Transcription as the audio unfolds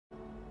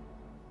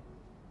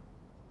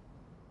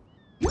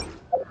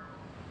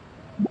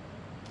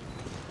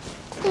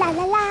La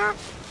la la.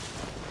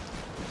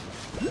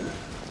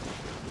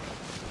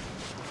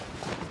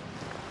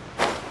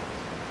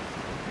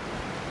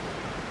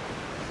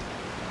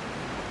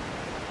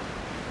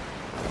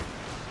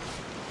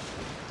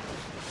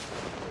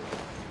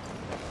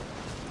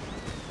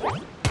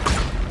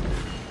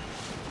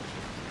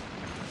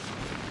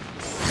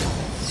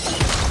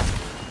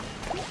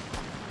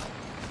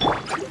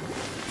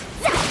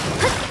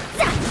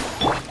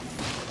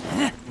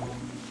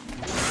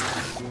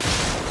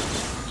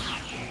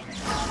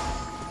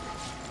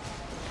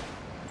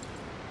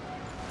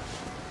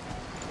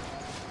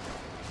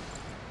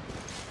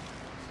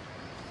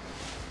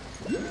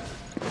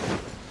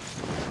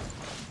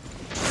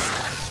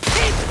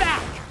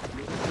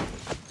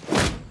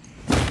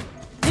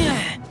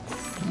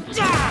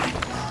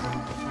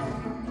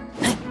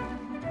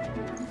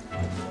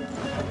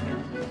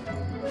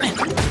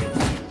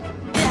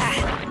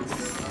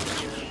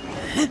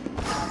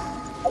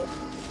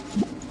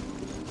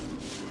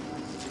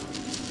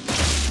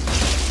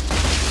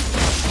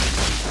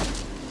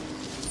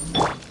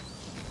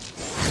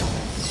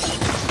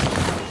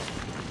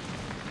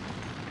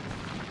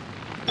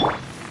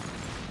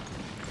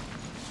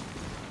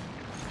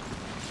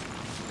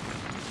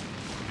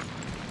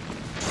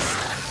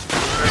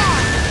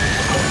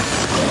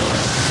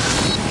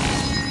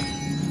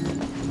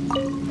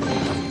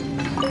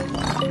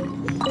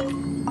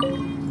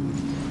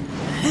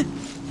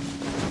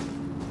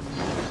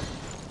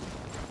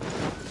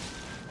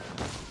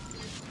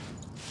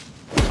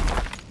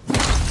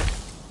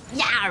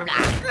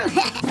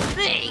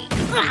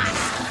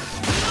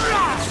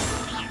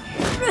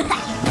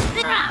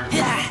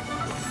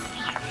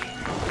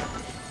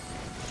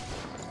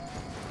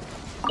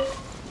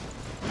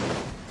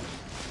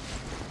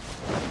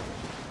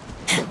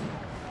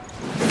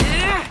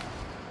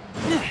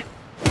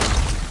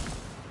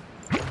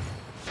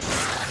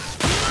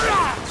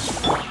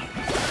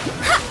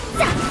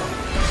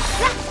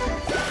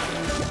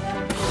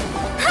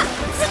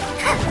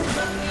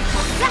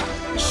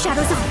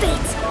 Shadows of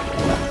fate!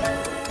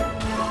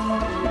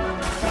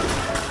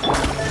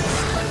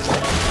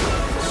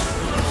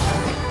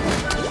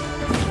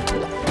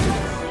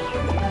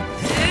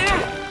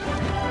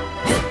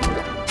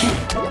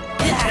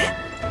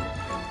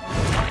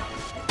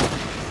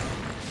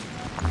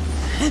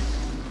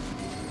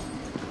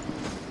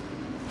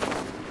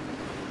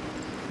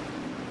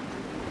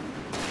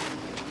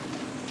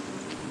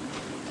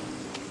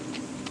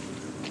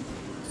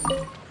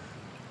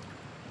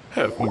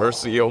 Have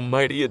mercy, O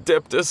mighty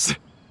Adeptus.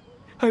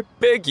 I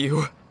beg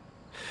you,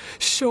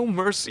 show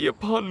mercy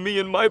upon me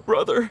and my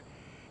brother.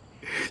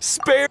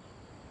 Spare...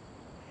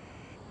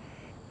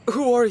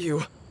 Who are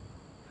you?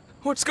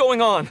 What's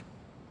going on?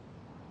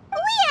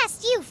 We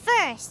asked you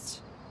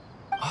first.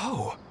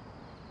 Oh.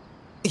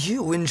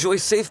 You enjoy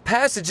safe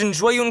passage in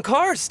Joyun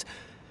Karst.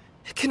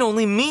 It can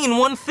only mean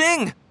one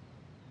thing.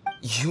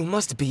 You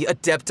must be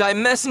Adepti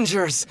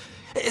messengers,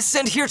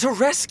 sent here to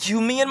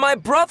rescue me and my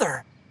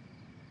brother.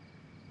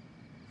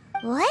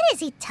 What is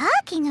he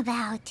talking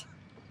about?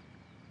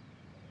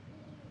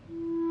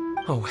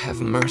 Oh, have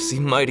mercy,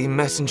 mighty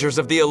messengers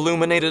of the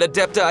illuminated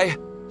Adepti.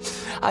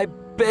 I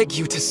beg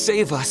you to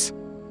save us.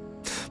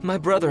 My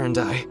brother and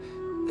I,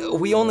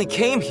 we only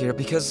came here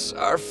because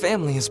our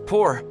family is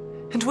poor,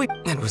 and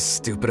it was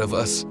stupid of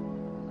us.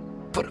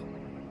 But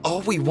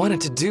all we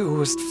wanted to do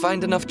was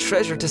find enough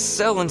treasure to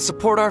sell and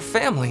support our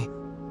family.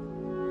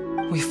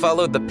 We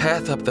followed the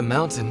path up the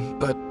mountain,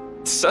 but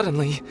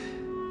suddenly,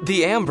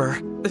 the amber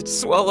that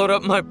swallowed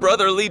up my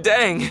brother Li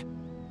Dang.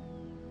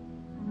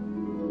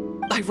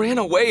 I ran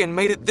away and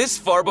made it this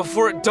far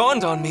before it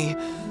dawned on me.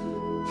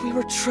 We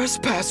were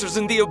trespassers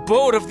in the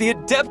abode of the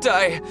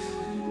Adepti,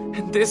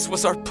 and this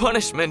was our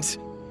punishment.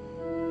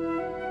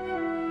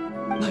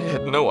 I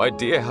had no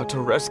idea how to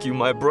rescue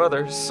my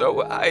brother,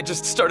 so I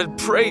just started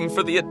praying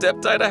for the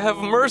Adepti to have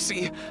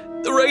mercy,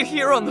 right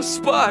here on the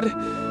spot.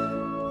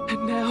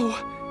 And now,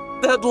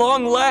 at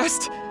long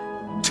last,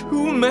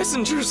 2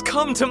 messengers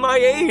come to my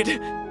aid.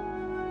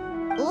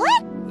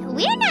 What?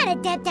 We're not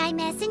Adepti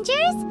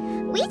messengers.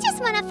 We just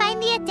want to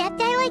find the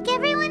Adepti like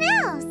everyone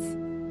else.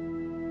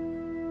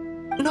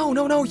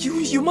 No,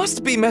 you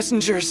must be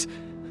messengers.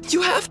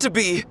 You have to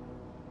be.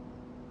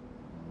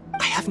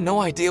 I have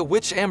no idea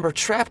which amber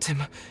trapped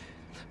him.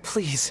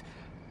 Please,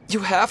 you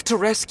have to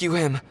rescue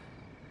him.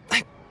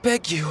 I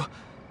beg you,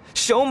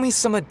 show me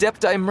some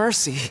Adepti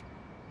mercy.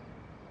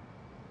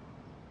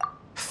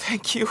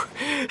 Thank you.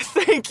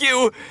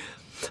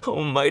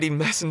 Oh, mighty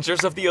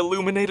messengers of the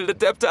illuminated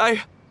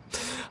Adepti.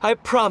 I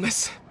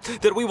promise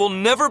that we will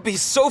never be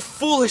so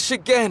foolish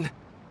again.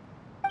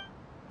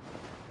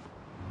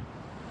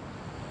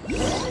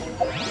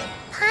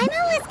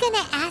 Paimon was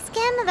gonna ask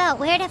him about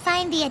where to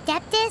find the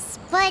Adeptus,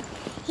 but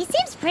he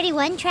seems pretty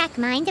one-track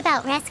mind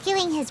about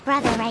rescuing his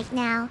brother right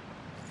now.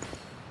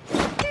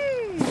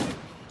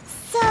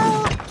 So,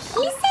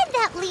 he said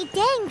that Li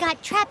Dang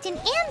got trapped in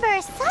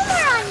amber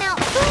somewhere on Mount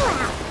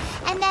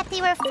Fuao, and that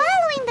they were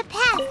following the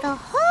path the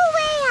whole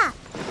way up.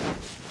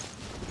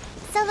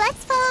 So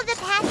let's follow the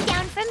path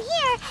down from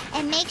here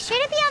and make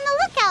sure to be on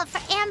the lookout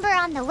for Amber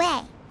on the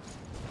way.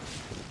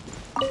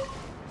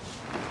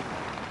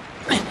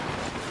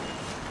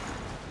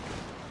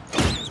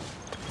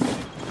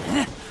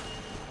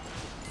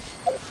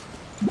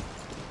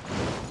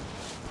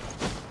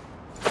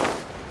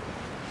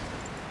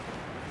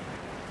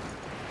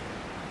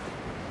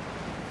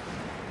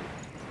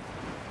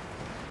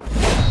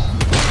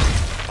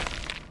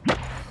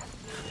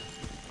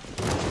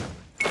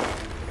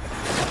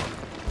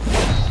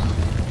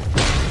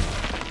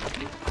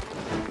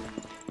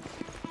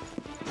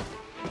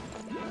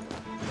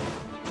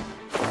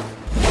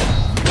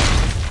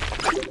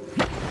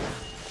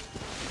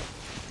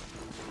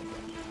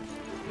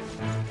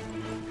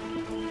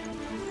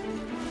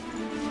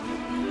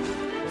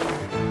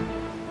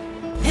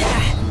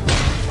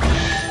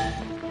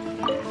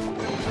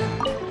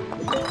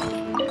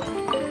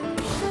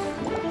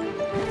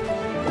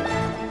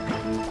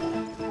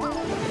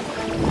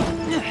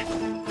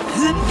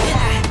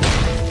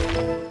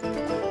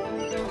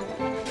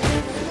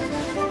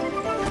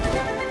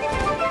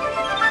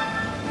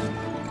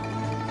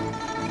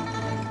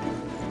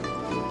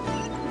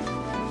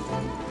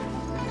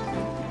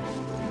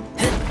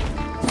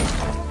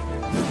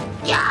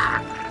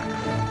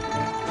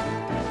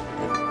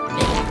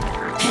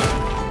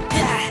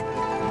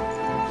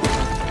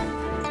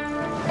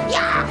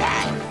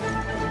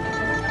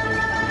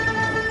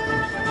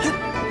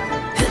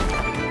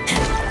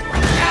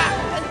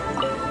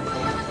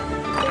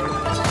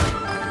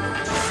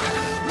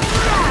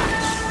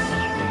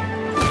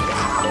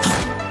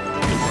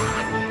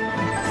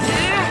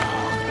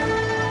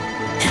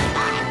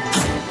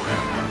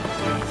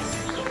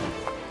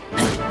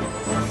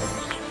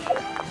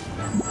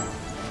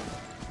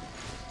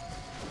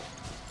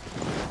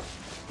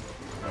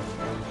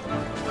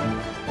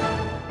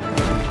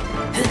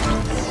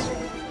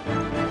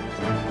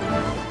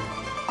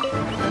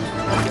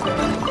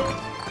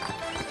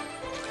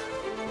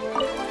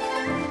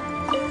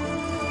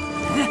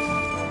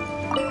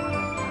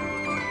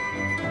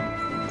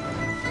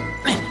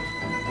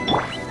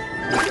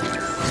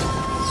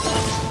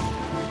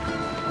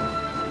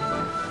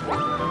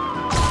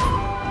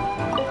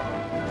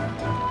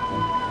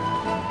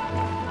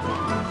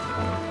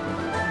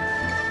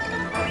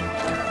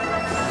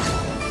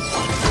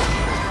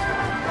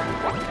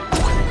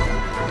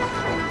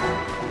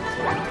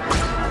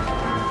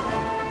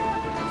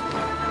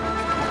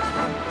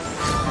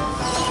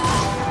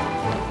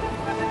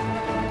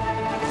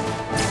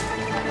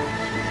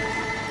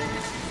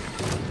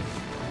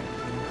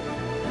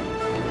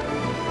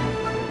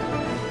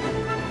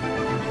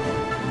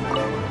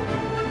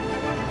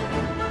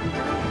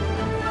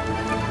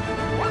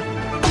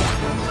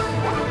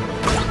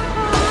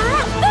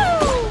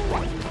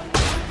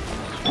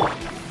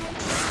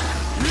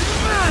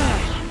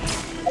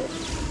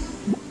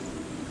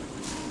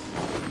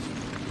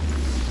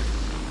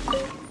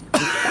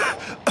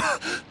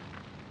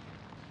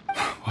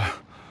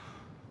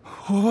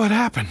 What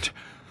happened?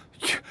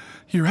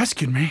 You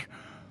rescued me.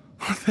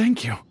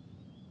 Thank you.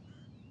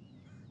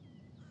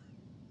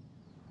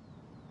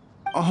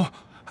 Oh,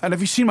 and have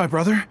you seen my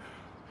brother?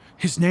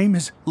 His name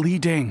is Li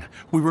Ding.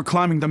 We were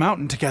climbing the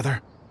mountain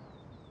together.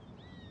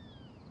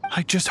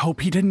 I just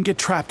hope he didn't get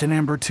trapped in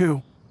Amber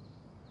too.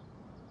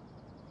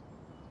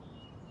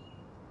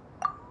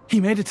 He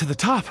made it to the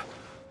top.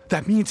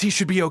 That means he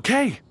should be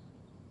okay.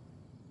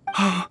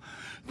 Oh,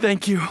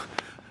 thank you.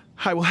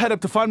 I will head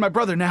up to find my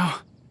brother now.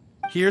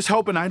 Here's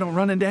hoping I don't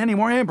run into any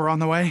more Amber on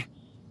the way.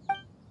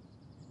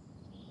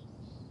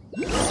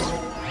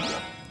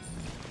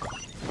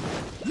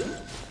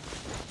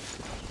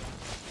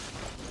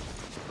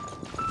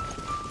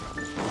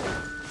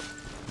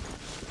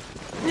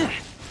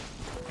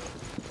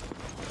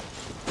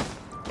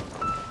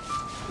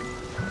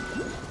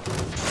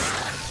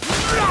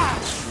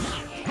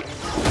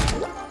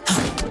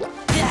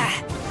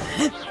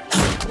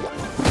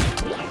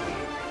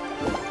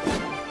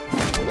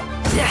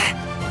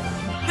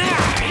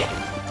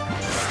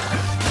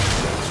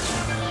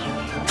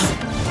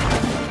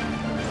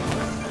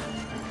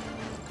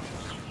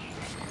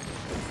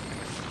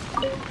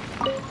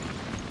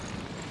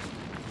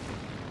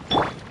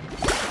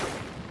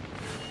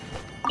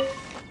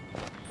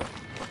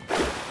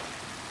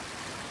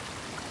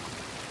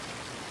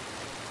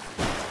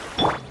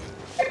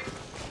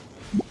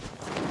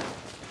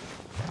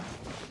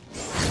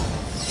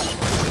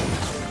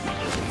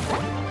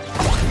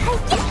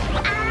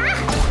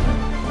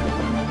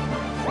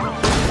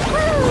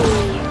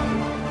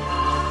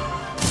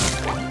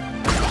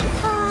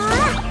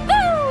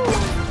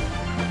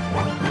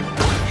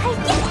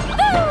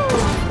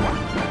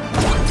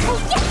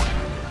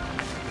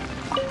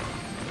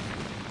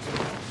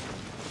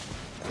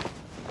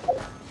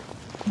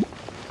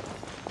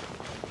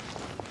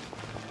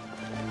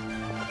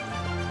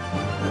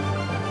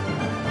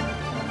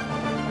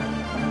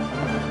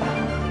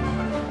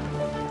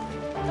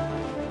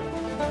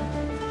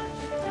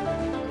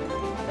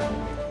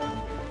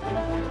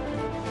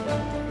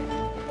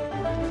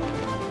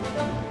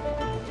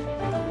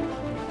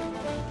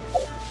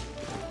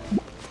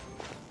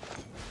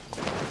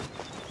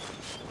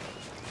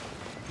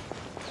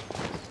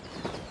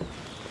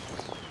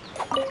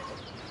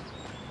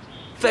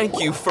 Thank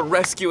you for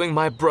rescuing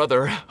my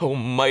brother, O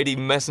mighty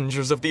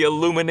messengers of the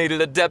illuminated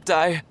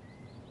Adepti.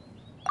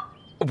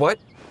 What?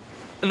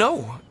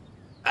 No.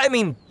 I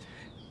mean,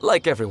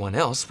 like everyone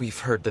else, we've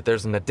heard that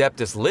there's an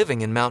Adeptus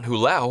living in Mount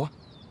Hulao.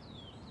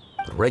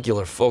 But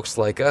regular folks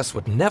like us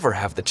would never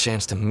have the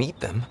chance to meet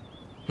them.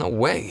 No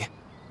way.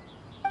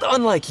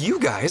 Unlike you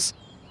guys,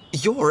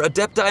 you're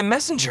Adepti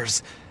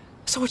messengers,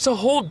 so it's a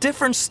whole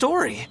different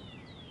story.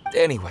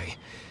 Anyway,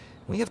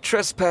 we have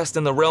trespassed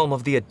in the realm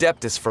of the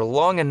Adeptus for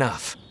long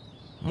enough.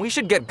 We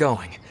should get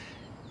going.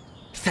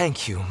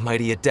 Thank you,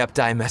 mighty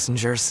Adepti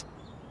messengers.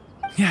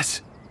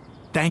 Yes,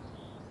 thank.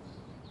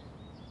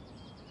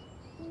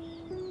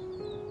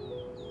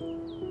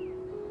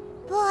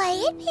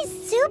 Boy, it'd be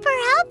super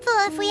helpful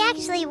if we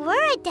actually were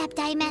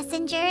Adepti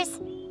messengers.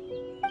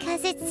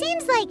 Because it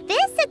seems like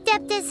this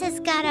Adeptus has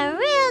got a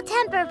real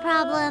temper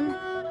problem.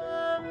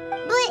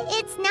 But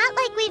it's not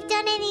like we've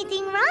done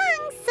anything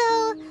wrong,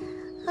 so...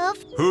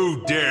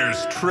 Who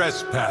dares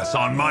trespass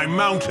on my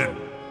mountain?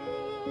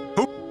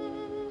 Who?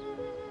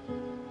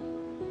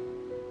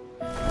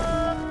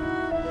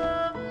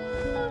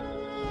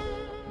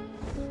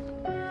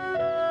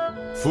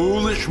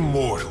 Foolish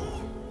mortal,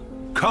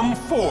 come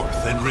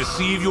forth and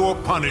receive your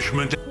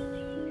punishment.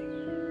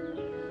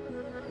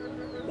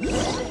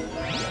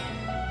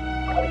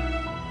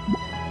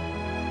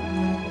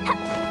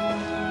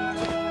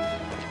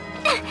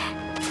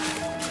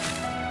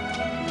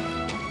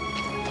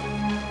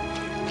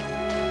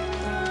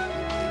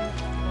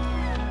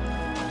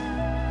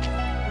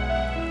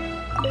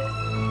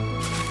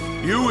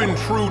 You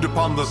intrude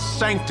upon the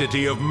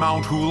sanctity of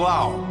Mount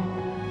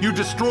Hulao. You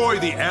destroy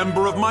the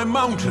amber of my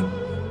mountain.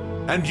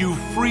 And you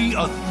free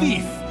a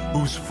thief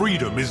whose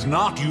freedom is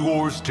not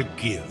yours to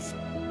give.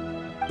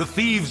 The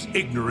thief's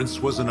ignorance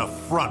was an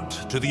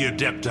affront to the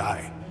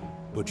Adepti,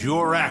 but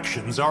your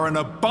actions are an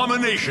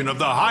abomination of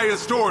the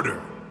highest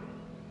order.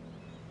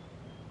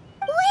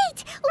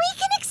 Wait! We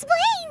can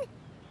explain!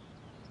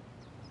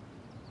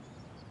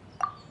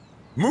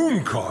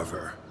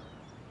 Mooncarver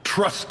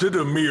trusted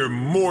a mere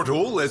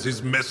mortal as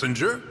his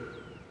messenger?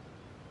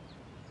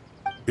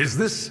 Is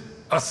this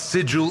a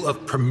sigil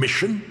of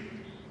permission?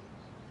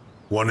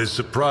 One is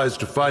surprised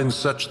to find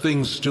such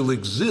things still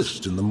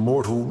exist in the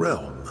mortal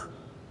realm.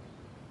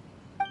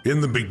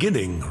 In the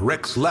beginning,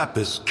 Rex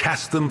Lapis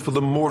cast them for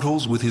the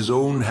mortals with his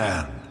own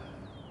hand.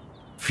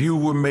 Few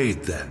were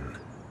made then,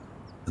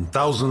 and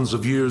thousands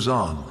of years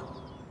on,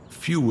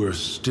 fewer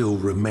still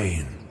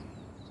remain.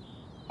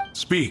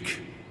 Speak.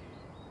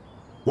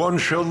 One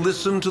shall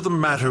listen to the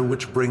matter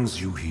which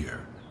brings you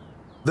here.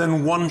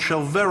 Then one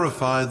shall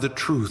verify the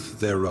truth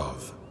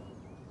thereof.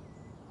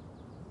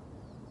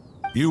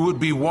 You would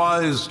be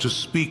wise to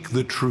speak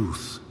the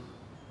truth.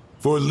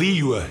 For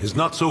Liyue is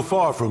not so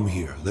far from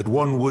here that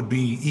one would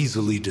be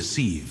easily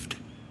deceived.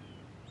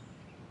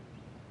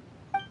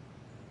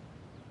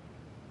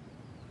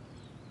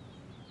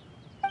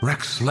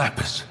 Rex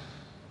Lapis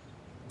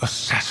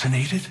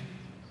assassinated?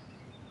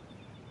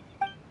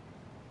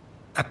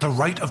 At the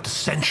rite of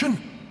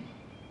dissension?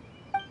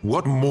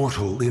 What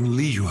mortal in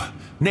Liyue,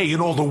 nay,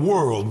 in all the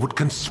world, would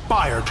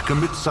conspire to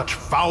commit such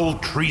foul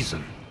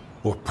treason?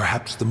 Or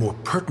perhaps the more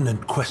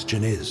pertinent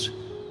question is,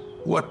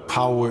 what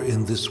power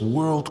in this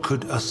world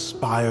could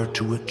aspire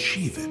to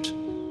achieve it?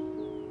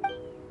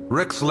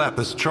 Rex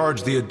Lapis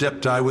charged the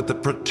Adepti with the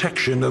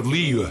protection of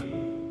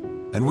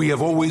Liyue, and we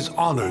have always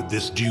honored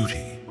this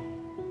duty.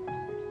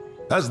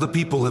 As the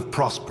people have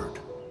prospered,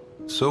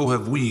 so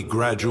have we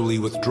gradually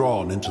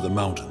withdrawn into the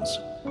mountains.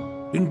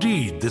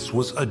 Indeed, this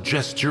was a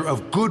gesture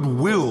of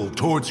goodwill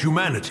towards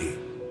humanity.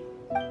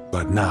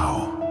 But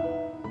now,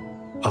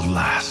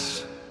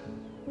 alas,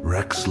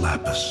 Rex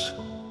Lapis,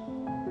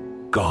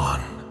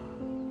 gone.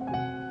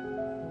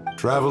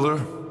 Traveler,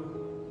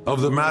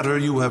 of the matter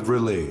you have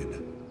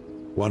relayed,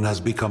 one has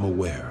become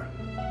aware.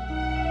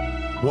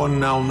 One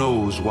now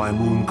knows why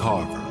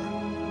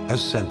Mooncarver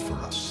has sent for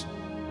us.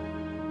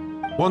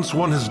 Once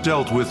one has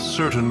dealt with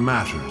certain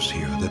matters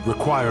here that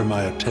require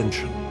my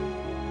attention,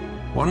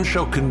 one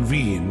shall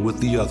convene with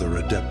the other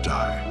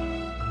Adepti.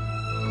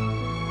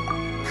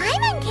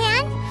 Paimon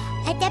can!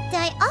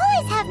 Adepti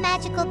always have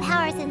magical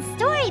powers in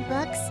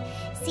storybooks.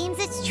 Seems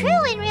it's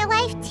true in real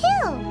life,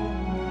 too.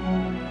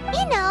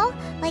 You know,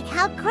 like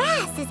how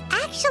grass is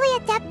actually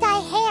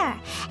Adepti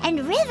hair,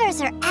 and rivers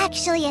are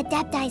actually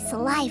Adepti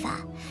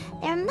saliva.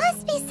 There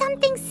must be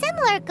something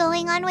similar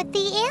going on with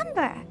the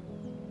amber.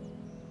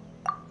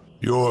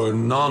 Your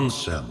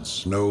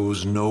nonsense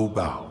knows no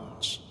bounds.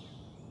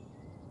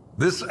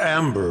 This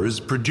amber is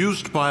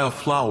produced by a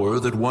flower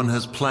that one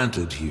has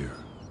planted here,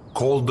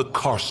 called the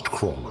karst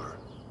crawler.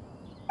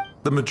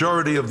 The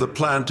majority of the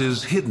plant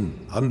is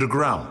hidden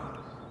underground.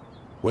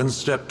 When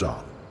stepped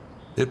on,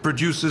 it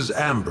produces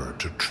amber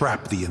to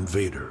trap the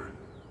invader.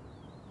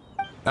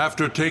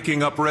 After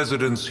taking up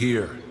residence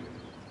here,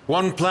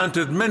 one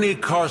planted many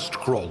karst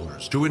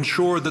crawlers to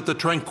ensure that the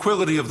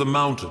tranquility of the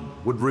mountain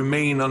would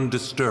remain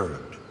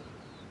undisturbed.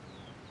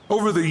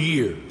 Over the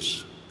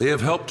years, they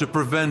have helped to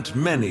prevent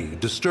many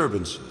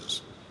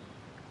disturbances.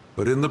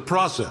 But in the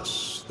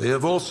process, they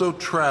have also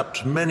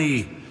trapped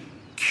many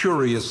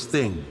curious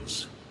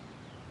things.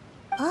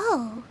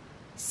 Oh,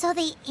 so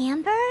the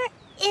Amber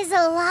is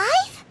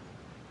alive?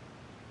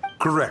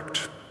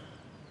 Correct.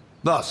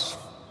 Thus,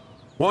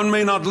 one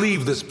may not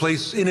leave this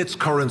place in its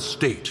current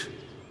state,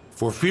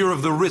 for fear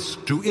of the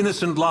risk to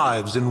innocent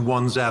lives in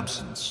one's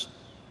absence.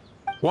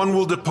 One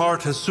will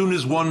depart as soon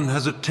as one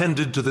has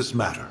attended to this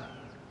matter.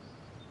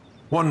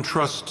 One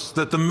trusts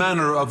that the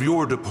manner of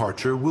your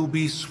departure will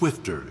be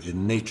swifter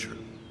in nature.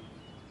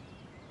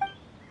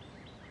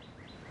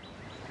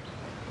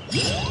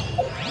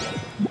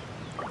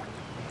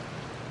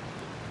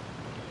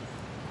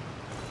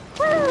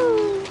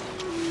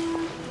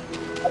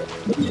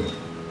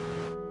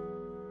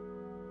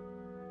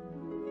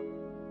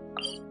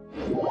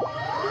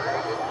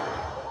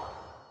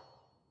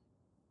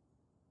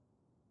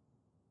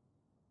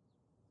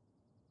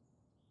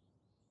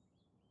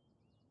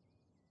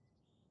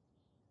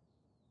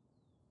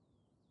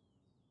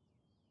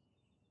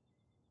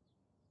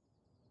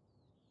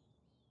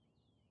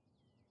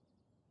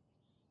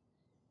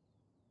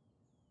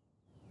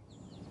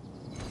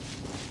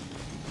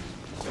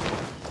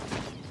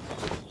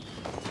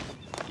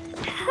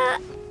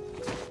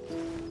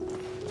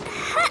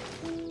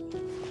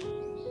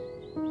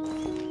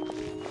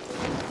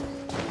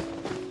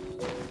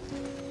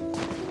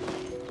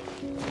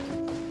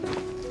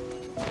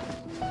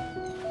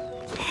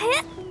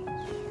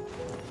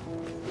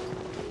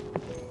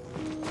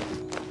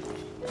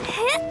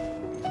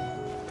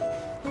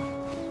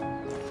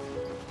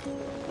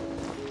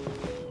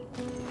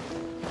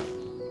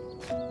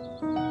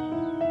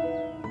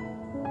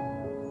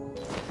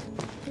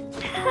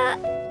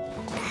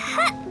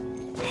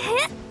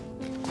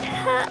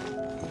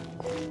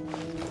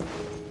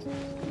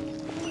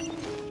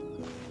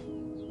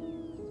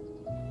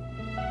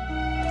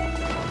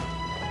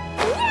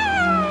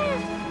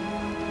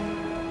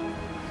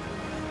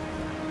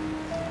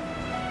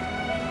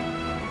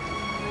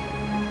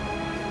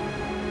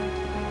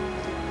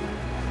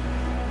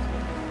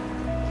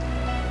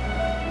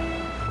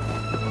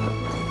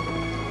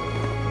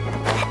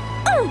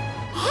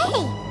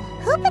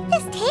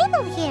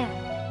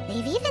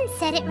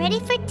 Set it ready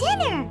for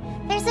dinner.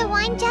 There's a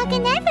wine jug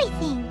and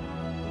everything.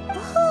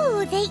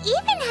 Ooh, they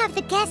even have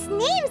the guests'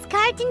 names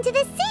carved into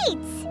the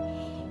seats.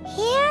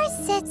 Here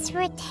sits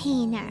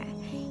Retainer.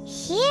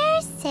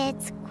 Here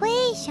sits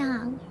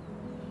Guizhong.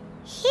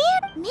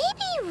 Here,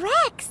 maybe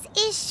Rex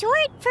is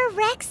short for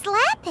Rex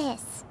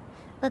Lapis.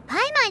 But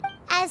Paimon,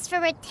 as for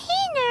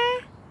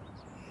Retainer...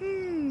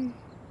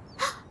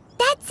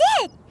 That's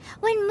it!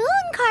 When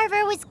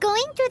Mooncarver was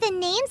going through the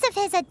names of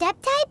his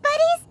Adepti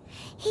buddies,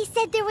 he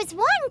said there was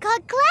one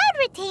called Cloud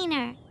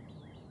Retainer.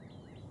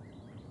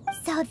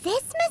 So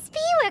this must be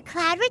where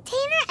Cloud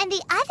Retainer and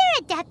the other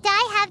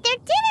Adepti have their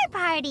dinner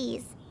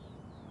parties.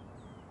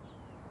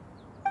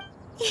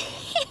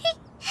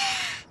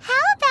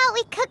 How about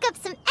we cook up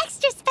some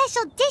extra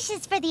special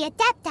dishes for the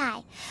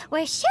Adepti?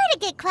 We're sure to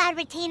get Cloud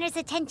Retainer's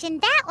attention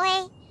that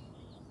way.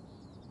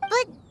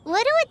 But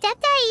what do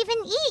Adepti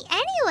even eat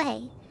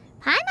anyway?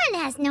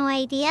 Paimon has no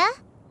idea.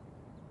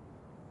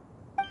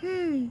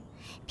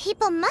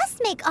 People must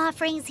make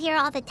offerings here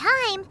all the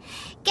time.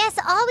 Guess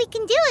all we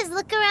can do is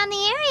look around the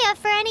area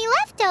for any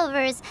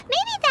leftovers.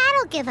 Maybe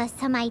that'll give us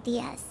some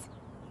ideas.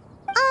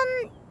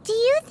 Do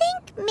you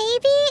think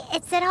maybe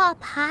it's at all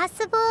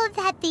possible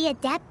that the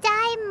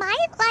Adepti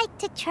might like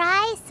to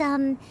try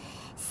some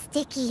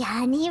sticky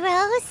honey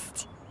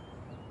roast?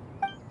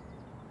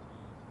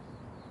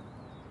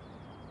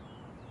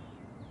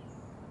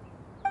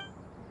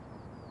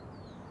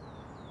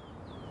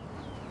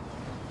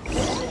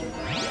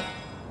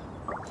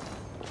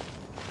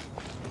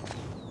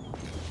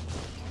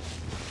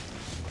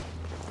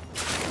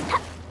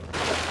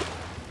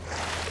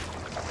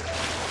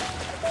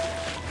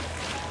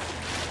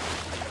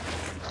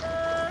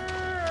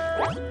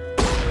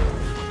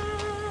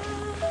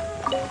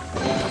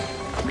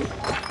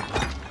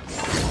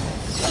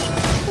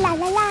 La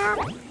la la!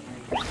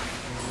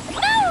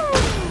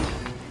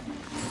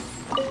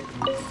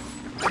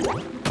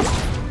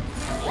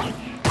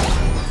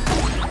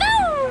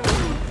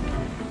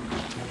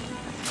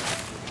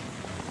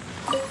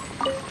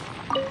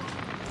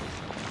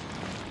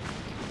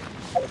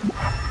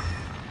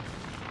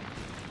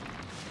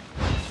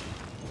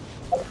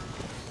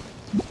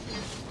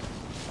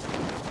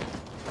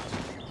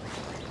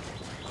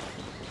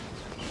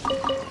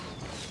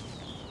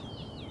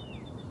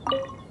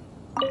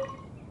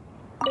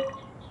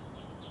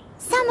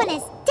 Someone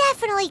has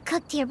definitely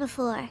cooked here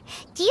before.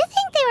 Do you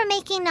think they were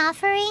making an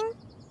offering?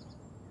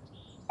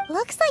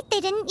 Looks like they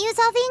didn't use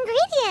all the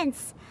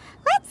ingredients.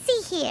 Let's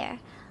see here.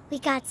 We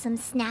got some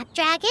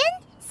snapdragon,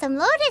 some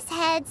lotus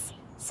heads,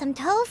 some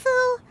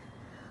tofu.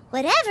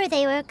 Whatever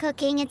they were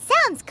cooking, it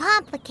sounds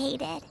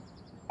complicated.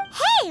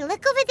 Hey,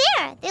 look over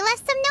there. They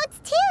left some notes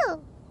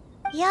too.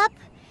 Yup,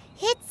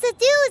 it's a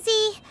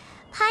doozy.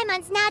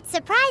 Paimon's not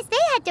surprised they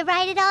had to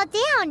write it all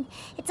down.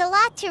 It's a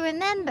lot to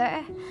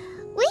remember.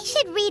 We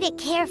should read it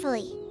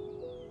carefully.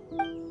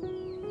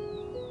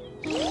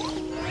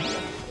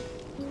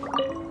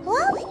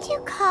 What would you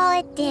call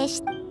a dish?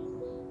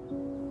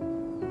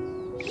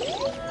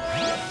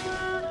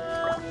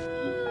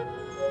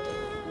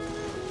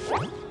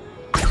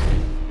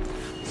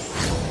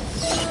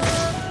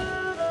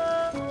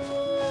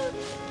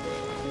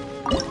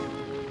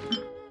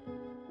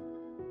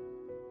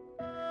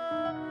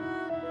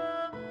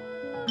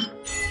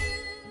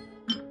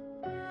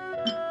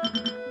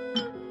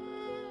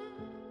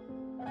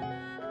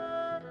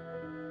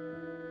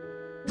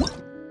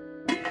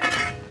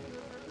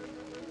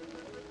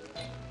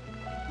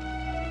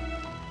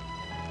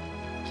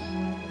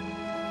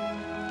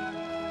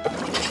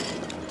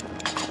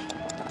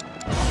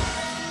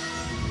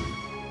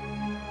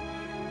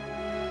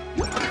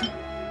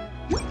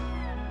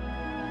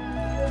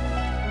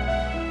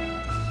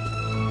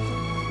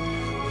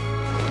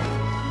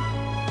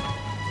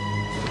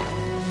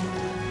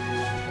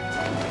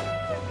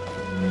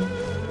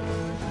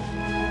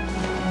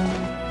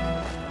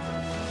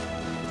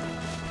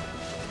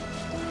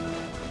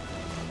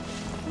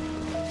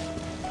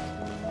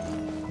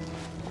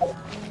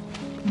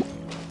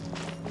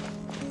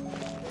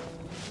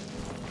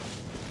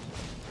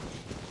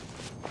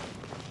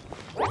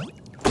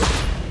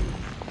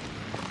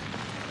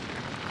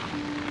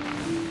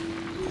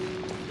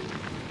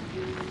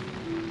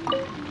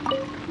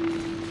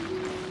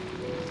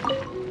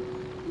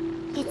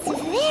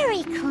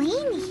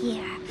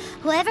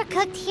 Whoever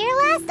cooked here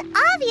last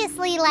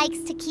obviously likes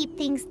to keep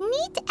things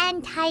neat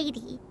and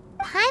tidy.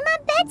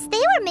 Paimon bets they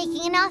were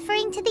making an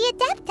offering to the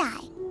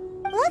Adepti.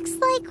 Looks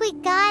like we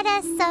got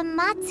us some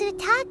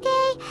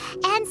matsutake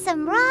and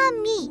some raw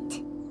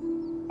meat.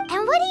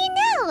 And what do you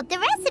know? The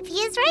recipe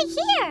is right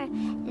here.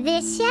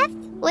 This chef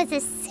was a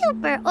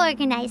super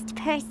organized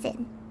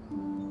person.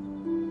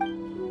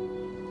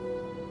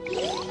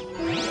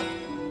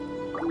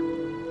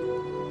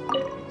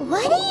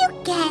 What do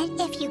you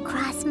get if you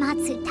cross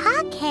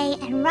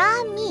matsutake and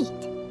raw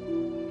meat?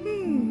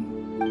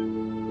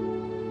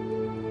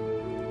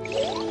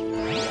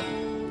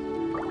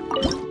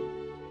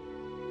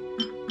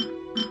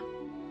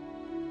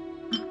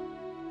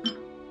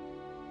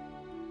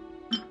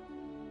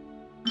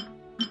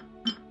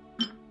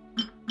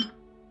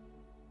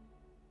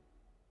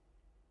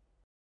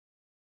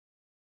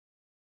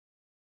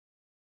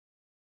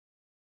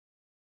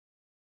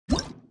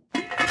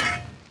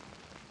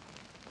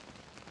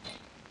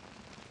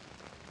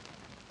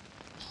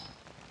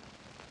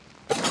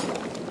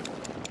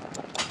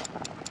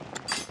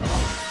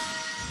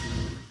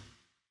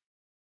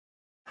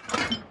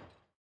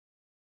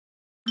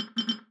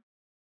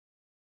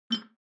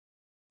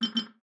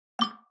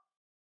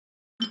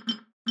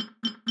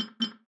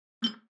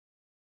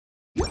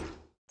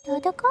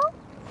 Dodoko?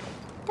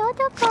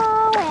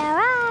 Dodoko, where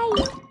are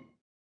you?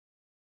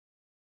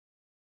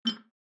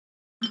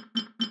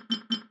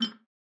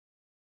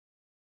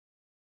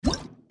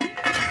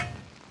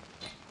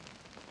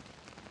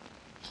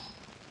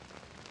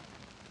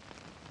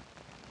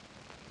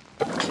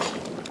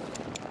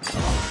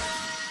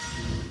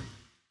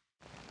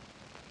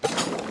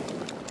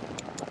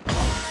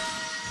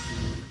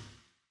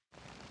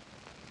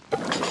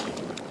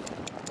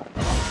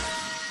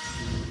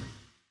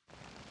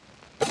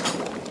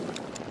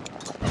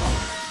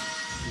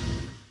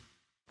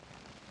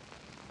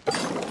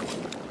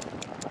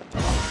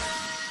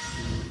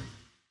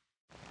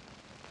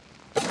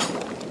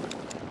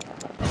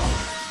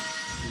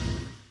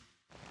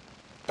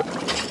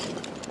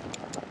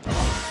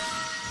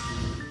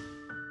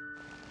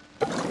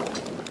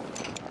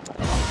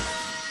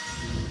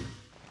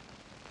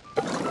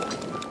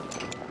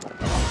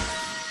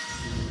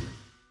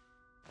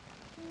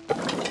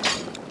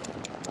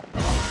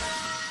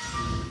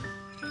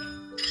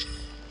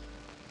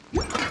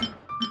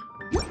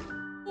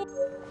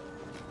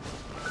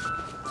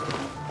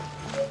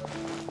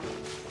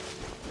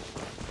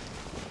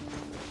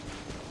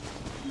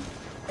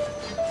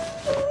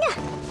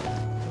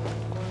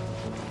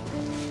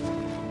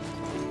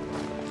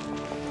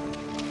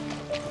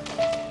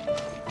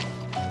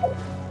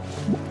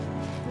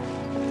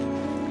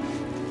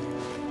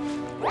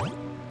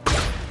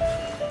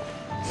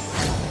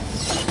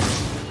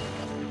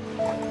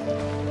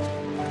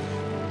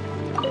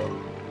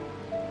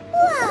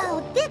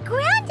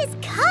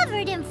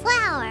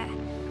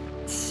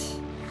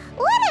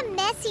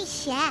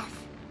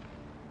 Chef.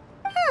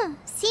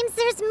 Seems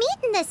there's meat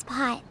in this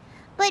pot,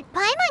 but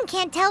Paimon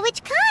can't tell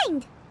which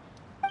kind.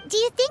 Do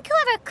you think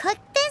whoever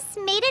cooked this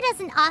made it as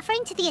an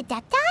offering to the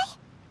Adepti?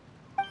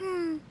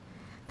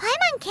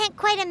 Paimon can't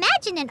quite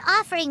imagine an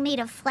offering made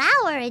of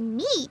flour and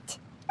meat.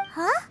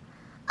 Huh?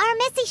 Our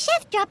messy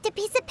chef dropped a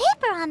piece of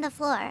paper on the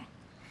floor.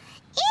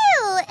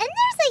 Ew, and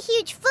there's a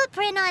huge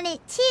footprint on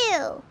it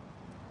too.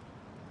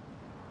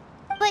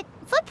 But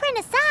footprint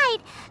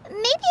aside,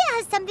 maybe it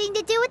has something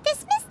to do with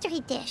this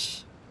mystery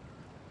dish.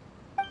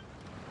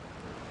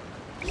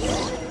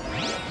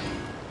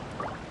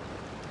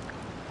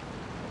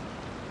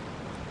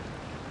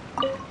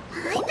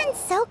 I'm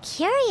so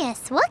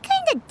curious. What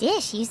kind of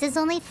dish uses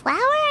only flour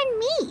and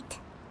meat?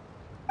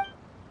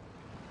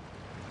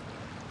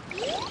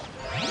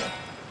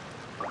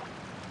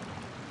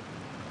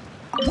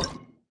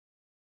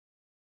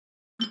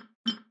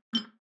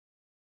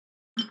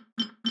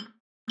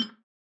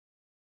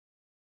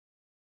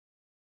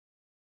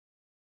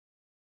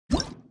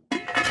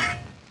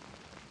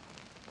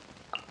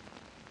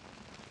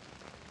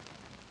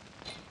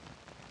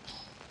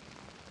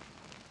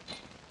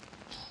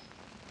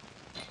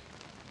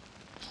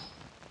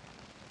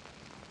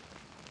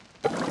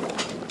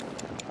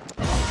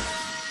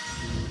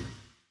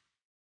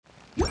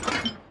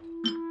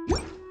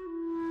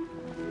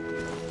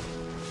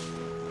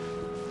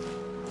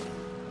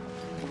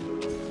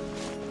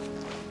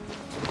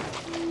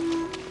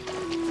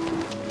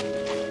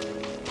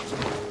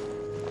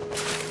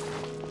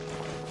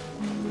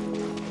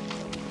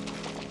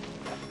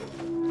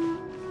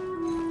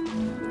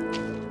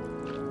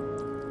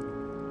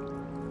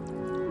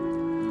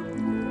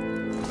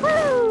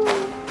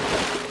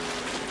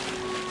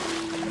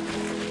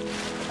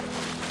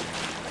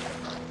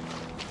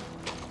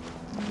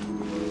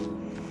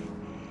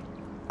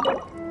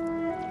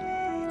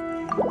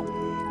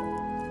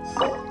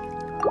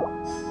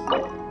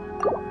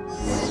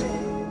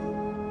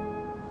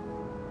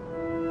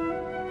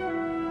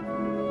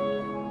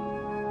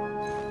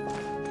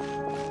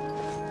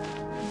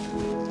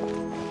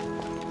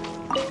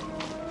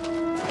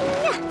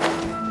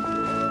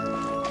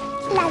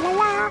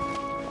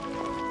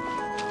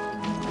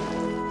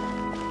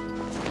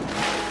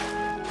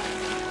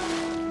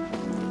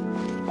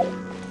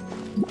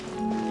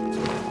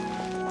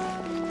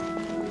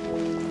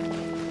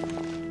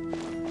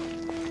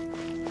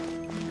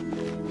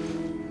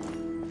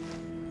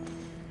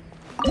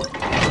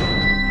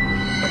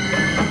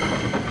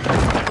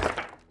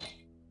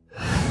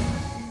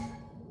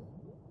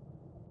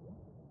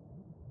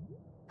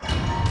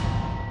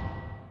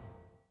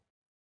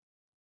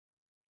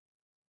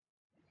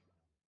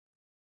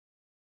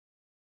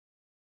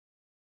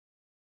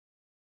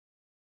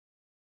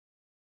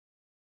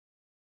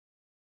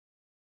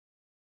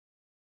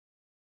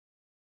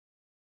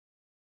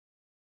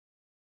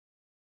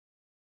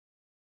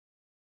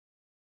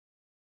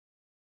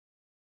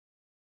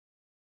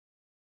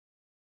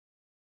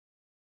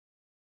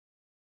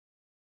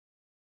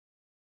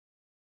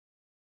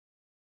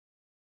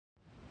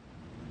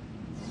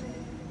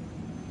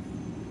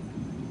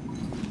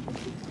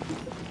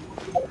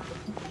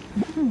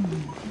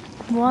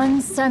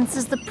 One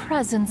senses the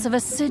presence of a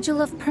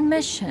sigil of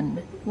permission.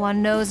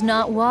 One knows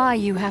not why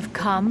you have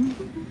come,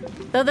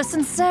 though the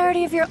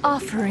sincerity of your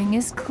offering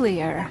is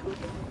clear.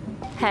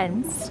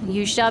 Hence,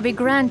 you shall be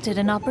granted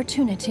an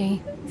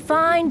opportunity.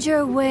 Find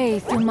your way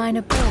through mine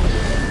abode,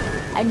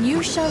 and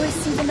you shall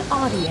receive an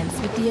audience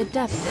with the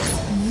Adeptus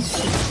whom you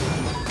seek.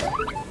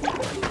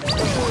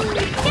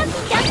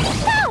 Ducky, ducky,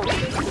 go!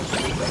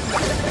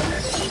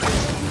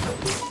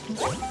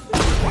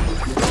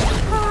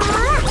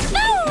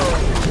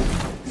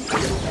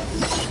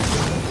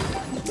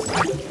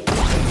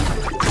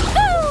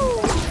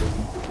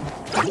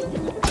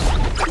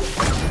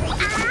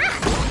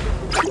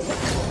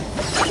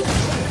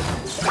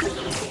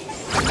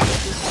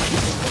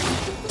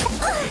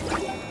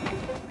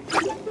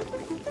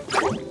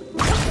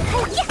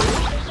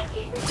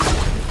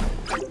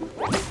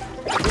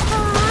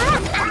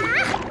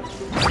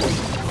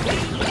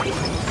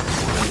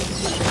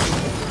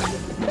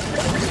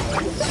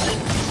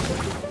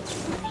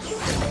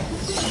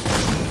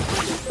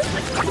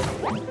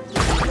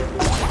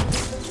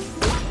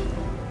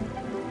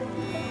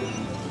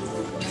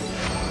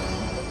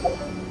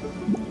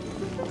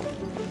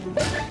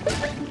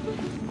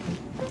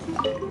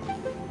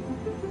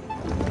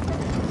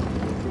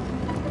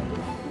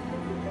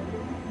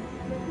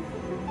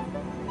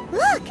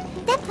 Look!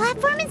 That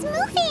platform is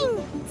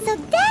moving! So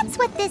that's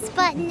what this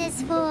button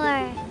is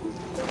for!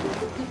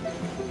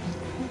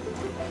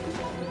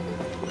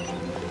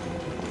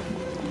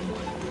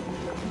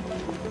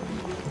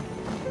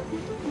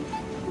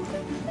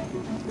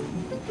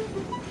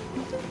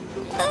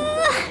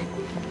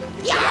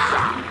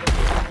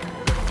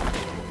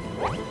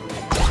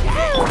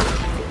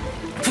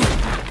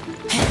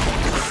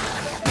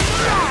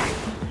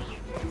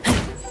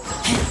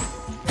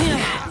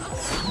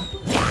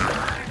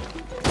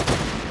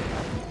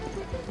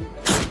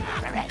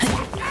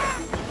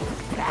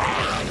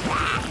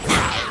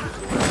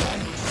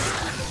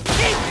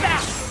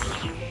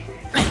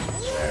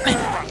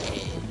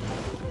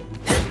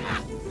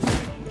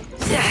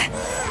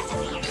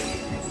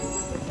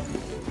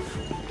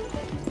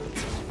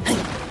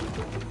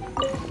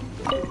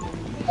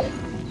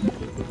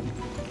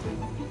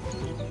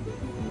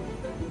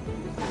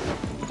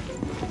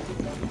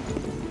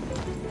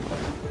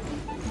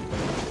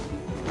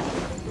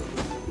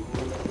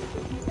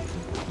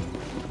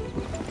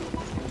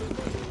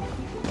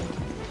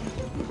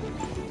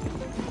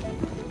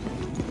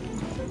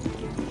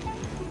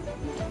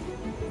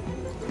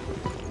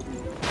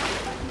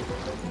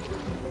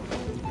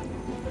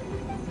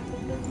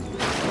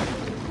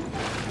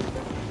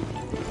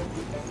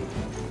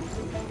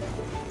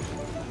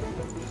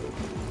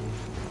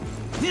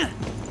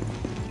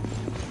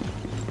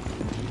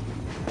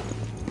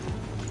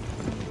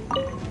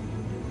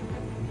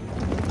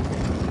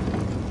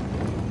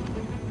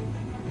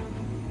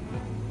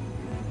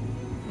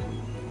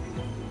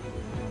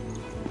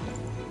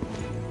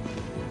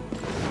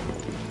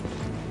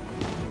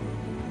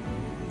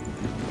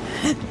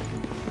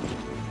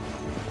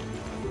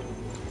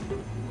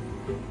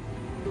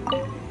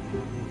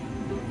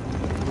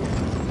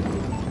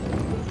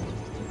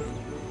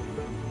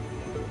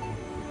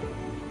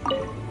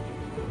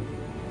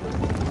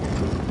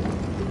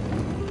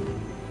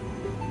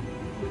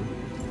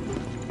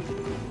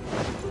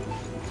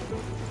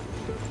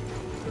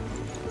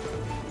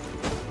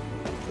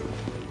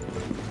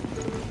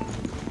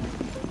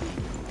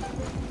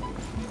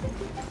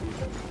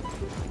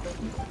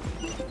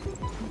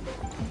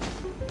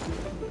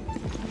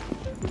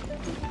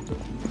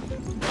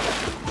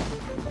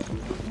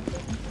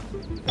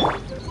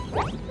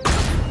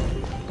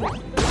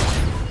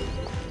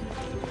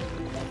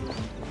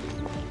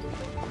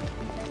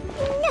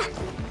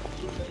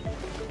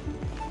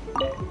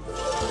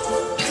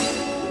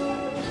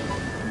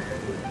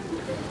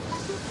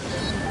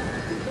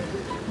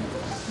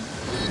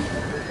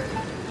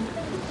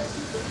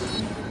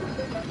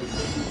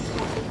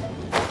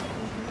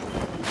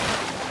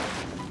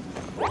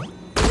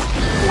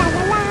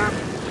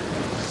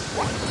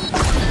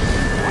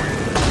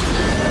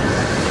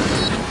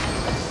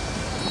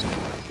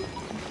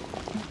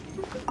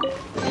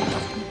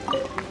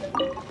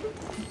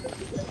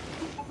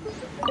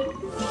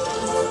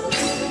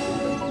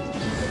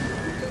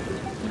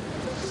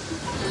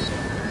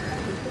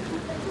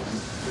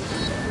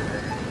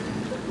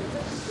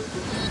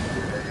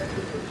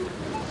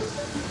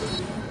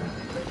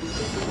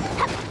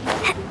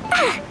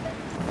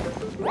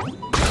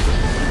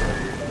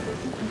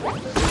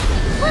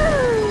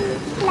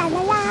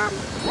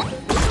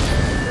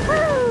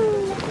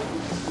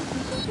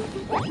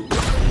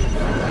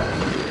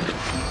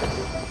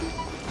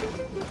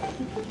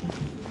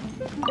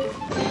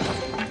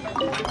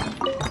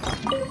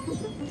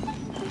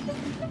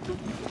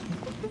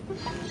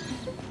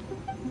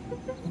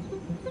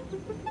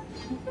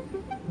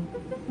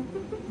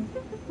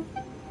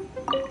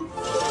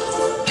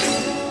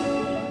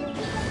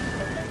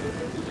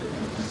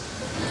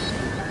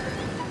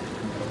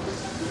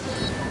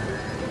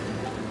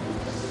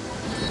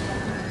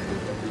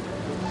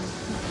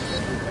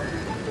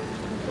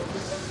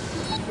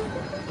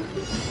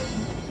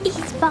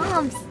 These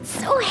bombs,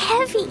 so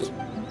heavy.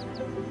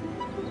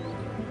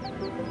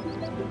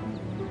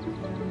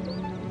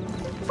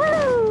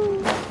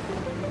 Woo!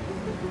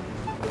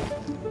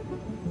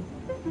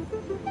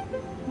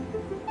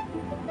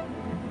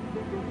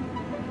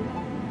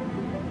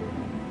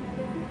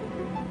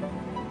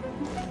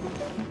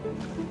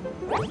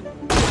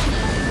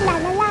 La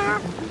la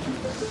la.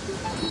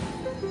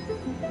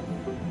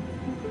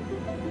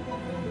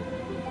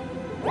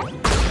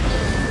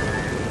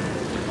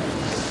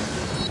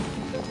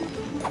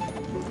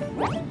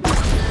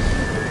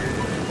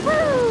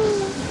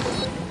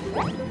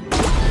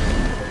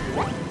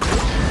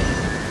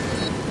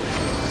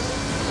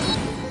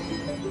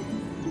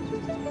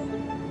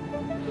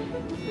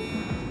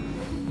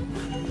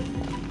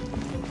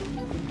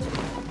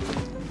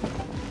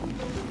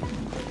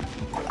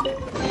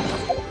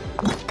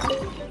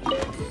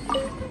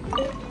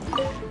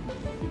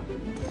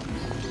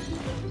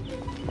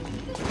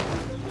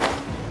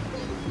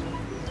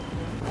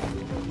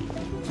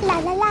 La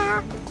la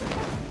la.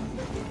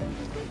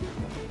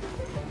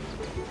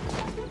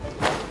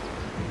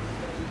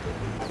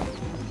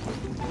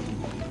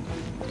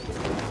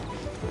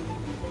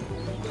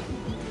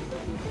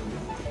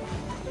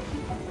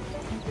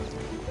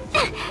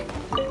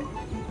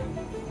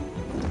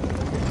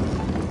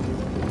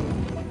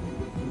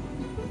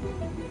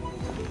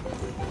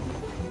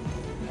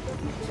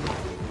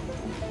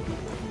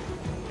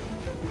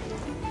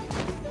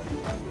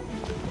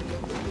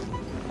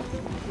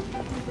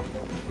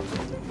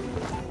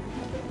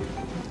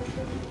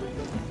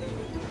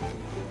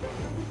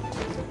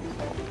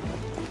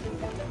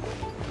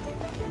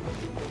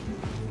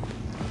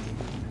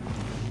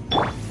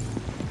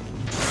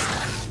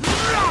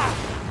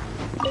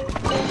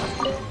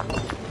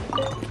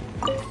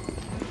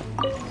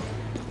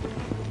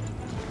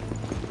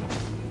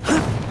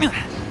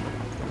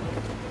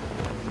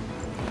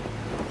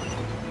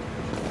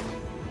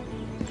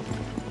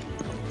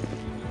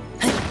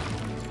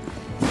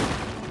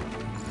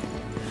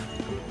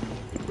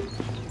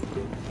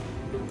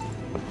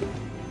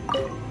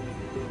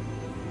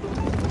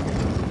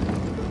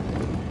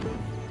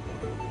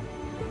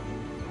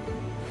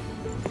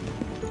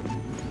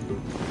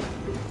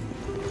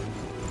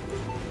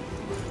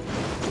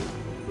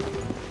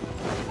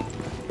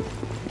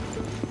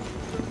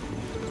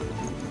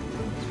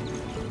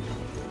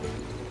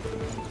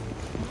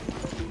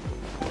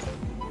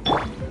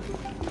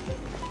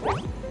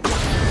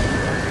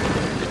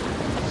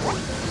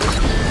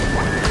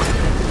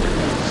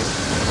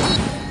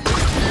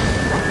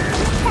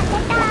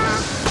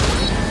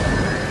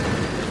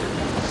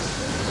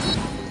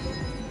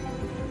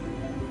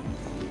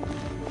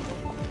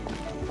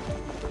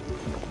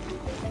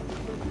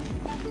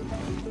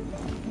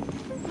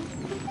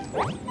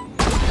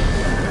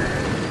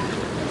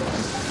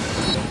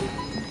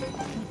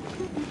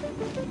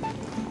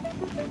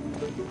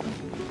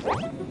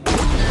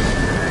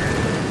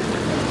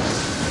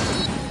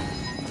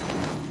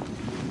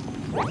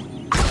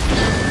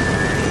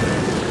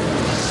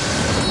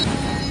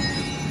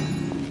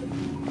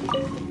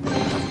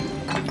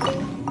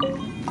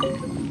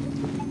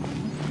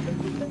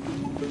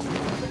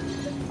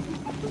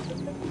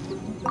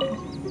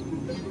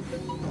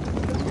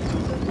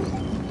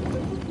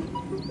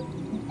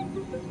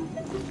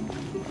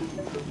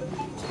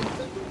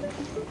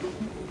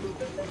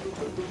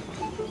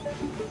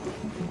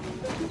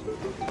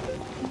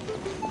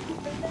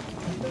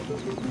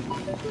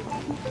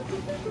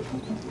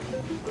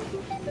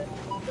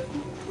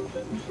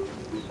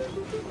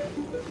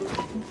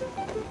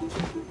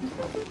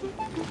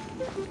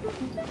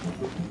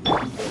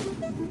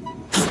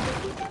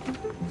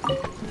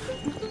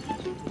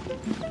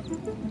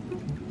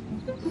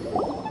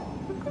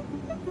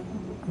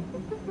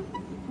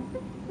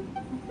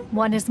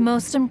 One is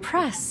most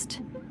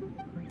impressed.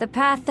 The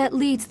path that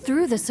leads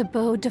through this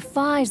abode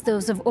defies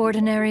those of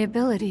ordinary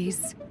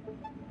abilities.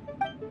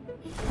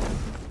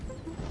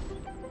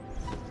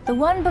 The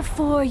one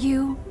before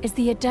you is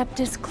the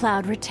Adeptus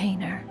Cloud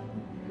Retainer.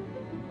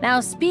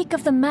 Now speak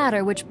of the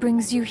matter which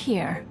brings you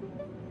here.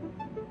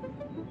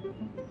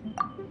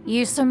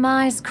 You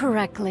surmise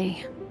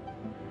correctly.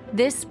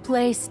 This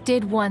place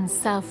did one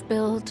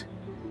self-build,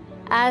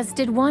 as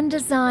did one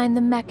design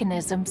the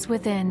mechanisms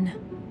within.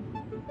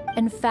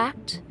 In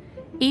fact,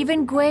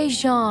 even Gui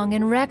Zhang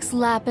and Rex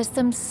Lapis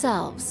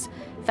themselves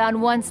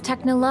found one's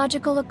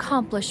technological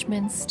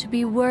accomplishments to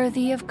be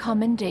worthy of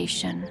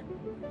commendation.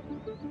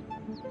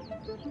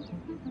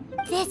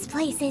 This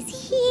place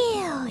is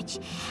huge,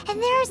 and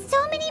there are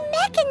so many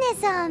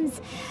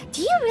mechanisms.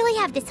 Do you really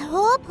have this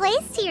whole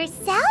place to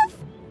yourself?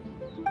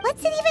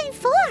 What's it even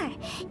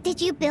for? Did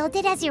you build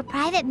it as your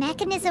private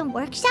mechanism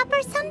workshop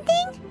or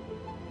something?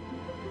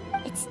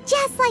 It's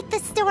just like the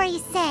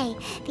stories say.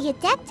 The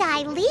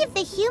Adepti leave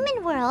the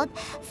human world,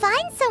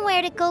 find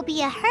somewhere to go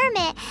be a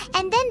hermit,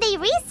 and then they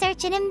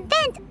research and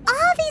invent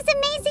all these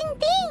amazing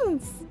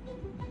things.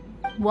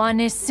 One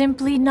is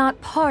simply not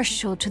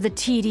partial to the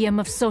tedium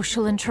of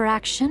social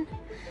interaction,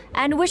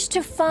 and wish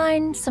to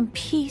find some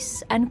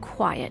peace and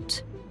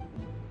quiet.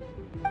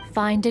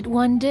 find it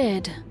one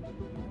did.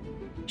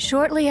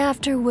 Shortly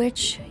after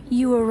which,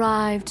 you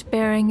arrived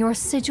bearing your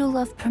sigil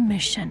of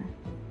permission.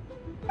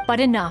 But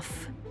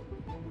enough.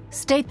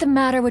 State the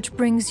matter which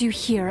brings you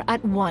here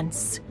at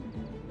once.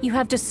 You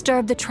have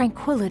disturbed the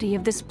tranquility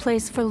of this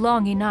place for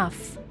long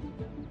enough.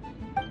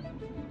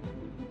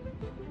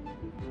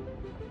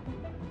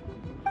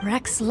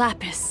 Rex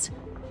Lapis.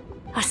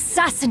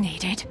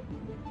 Assassinated?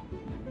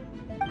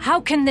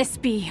 How can this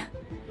be?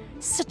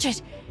 Such a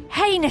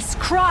heinous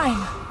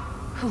crime!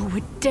 Who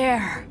would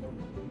dare?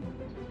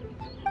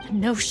 The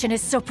notion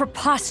is so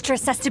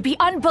preposterous as to be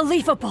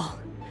unbelievable.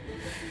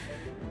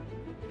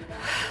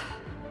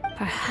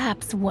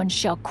 Perhaps one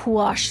shall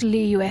quash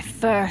Liyue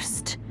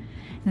first,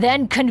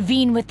 then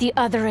convene with the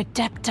other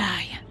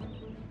Adepti.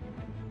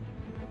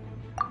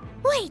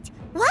 Wait,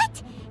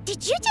 what?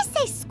 Did you just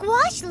say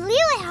squash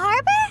Liyue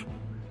Harbor?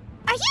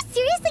 Are you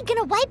seriously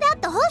gonna wipe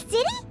out the whole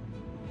city?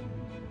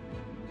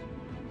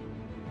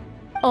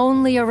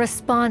 Only a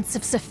response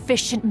of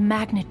sufficient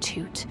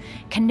magnitude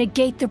can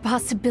negate the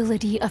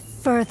possibility of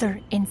further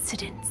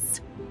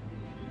incidents.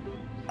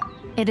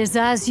 It is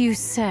as you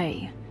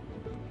say.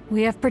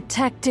 We have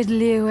protected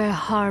Liyue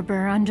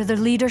Harbor under the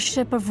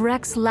leadership of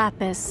Rex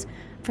Lapis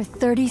for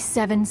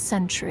 37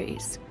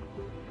 centuries.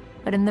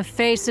 But in the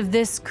face of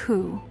this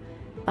coup,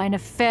 by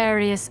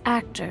nefarious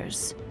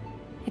actors,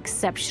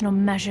 exceptional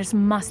measures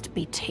must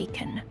be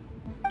taken.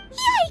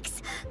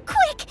 Yikes!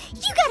 Quick!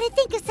 You gotta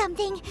think of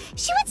something!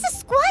 She wants to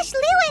squash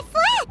Liyue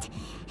flat!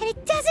 And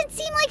it doesn't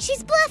seem like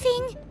she's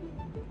bluffing!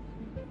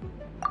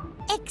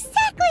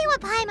 Exactly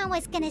what Paimon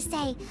was gonna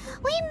say.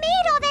 We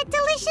made all that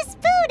delicious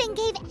food and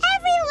gave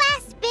every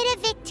last bit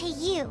of it to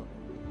you.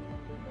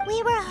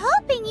 We were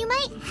hoping you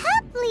might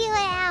help Liyue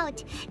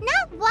out,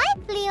 not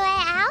wipe Liyue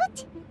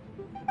out.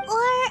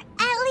 Or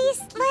at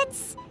least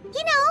let's,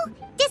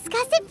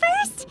 discuss it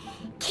first.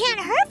 Can't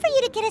hurt for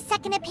you to get a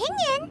second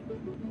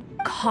opinion.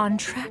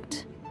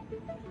 Contract?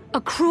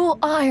 A cruel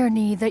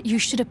irony that you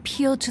should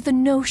appeal to the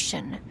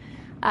notion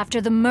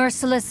after the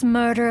merciless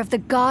murder of the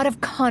god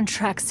of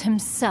contracts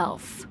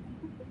himself.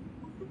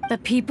 The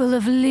people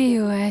of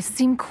Liyue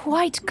seem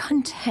quite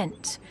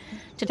content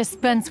to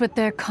dispense with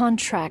their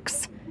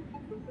contracts.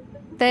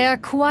 They are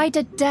quite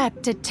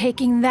adept at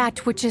taking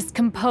that which is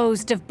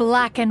composed of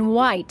black and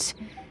white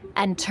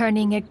and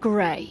turning it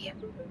gray.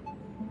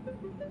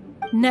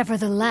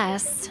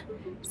 Nevertheless,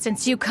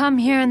 since you come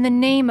here in the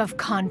name of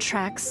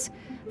contracts,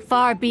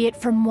 far be it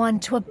from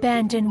one to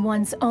abandon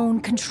one's own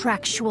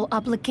contractual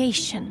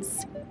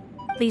obligations.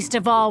 Least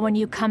of all when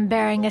you come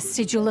bearing a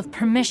sigil of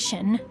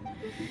permission.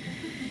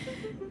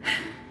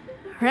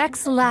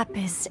 Rex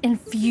Lapis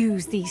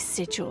infused these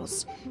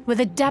sigils with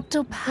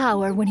adeptal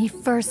power when he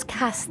first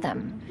cast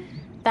them.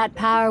 That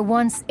power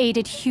once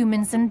aided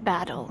humans in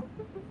battle.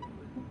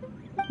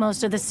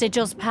 Most of the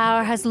sigil's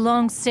power has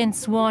long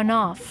since worn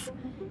off.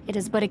 It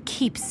is but a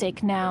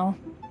keepsake now.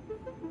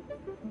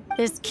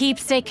 This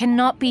keepsake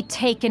cannot be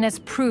taken as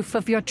proof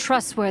of your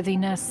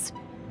trustworthiness.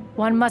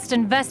 One must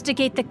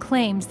investigate the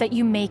claims that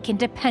you make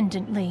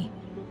independently.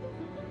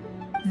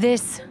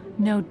 This,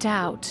 no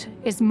doubt,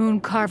 is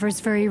Mooncarver's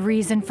very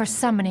reason for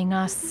summoning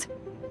us.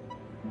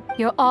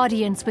 Your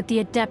audience with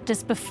the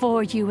Adeptus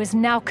before you is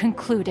now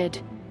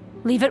concluded.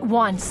 Leave at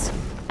once,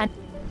 and...